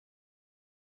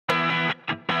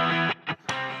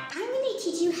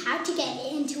how to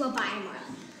get into a biome world.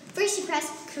 First you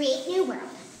press Create New World.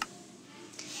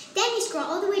 Then you scroll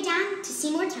all the way down to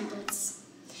see more templates.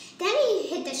 Then you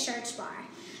hit the search bar.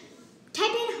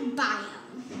 Type in biome.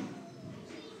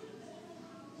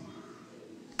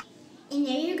 And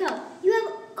there you go. You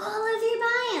have all of your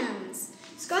biomes.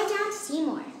 Scroll down to see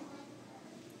more.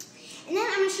 And then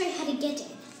I'm going to show you how to get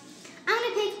it.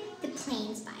 I'm going to pick the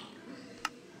plains biome.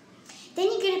 Then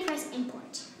you're going to press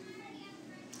import.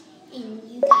 And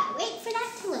you got to wait for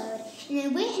that to load. And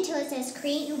then wait until it says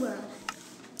create new world.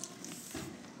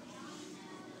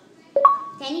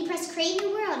 Then you press create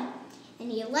new world.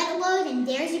 And you let it load and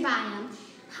there's your biome.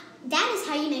 That is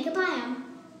how you make a biome.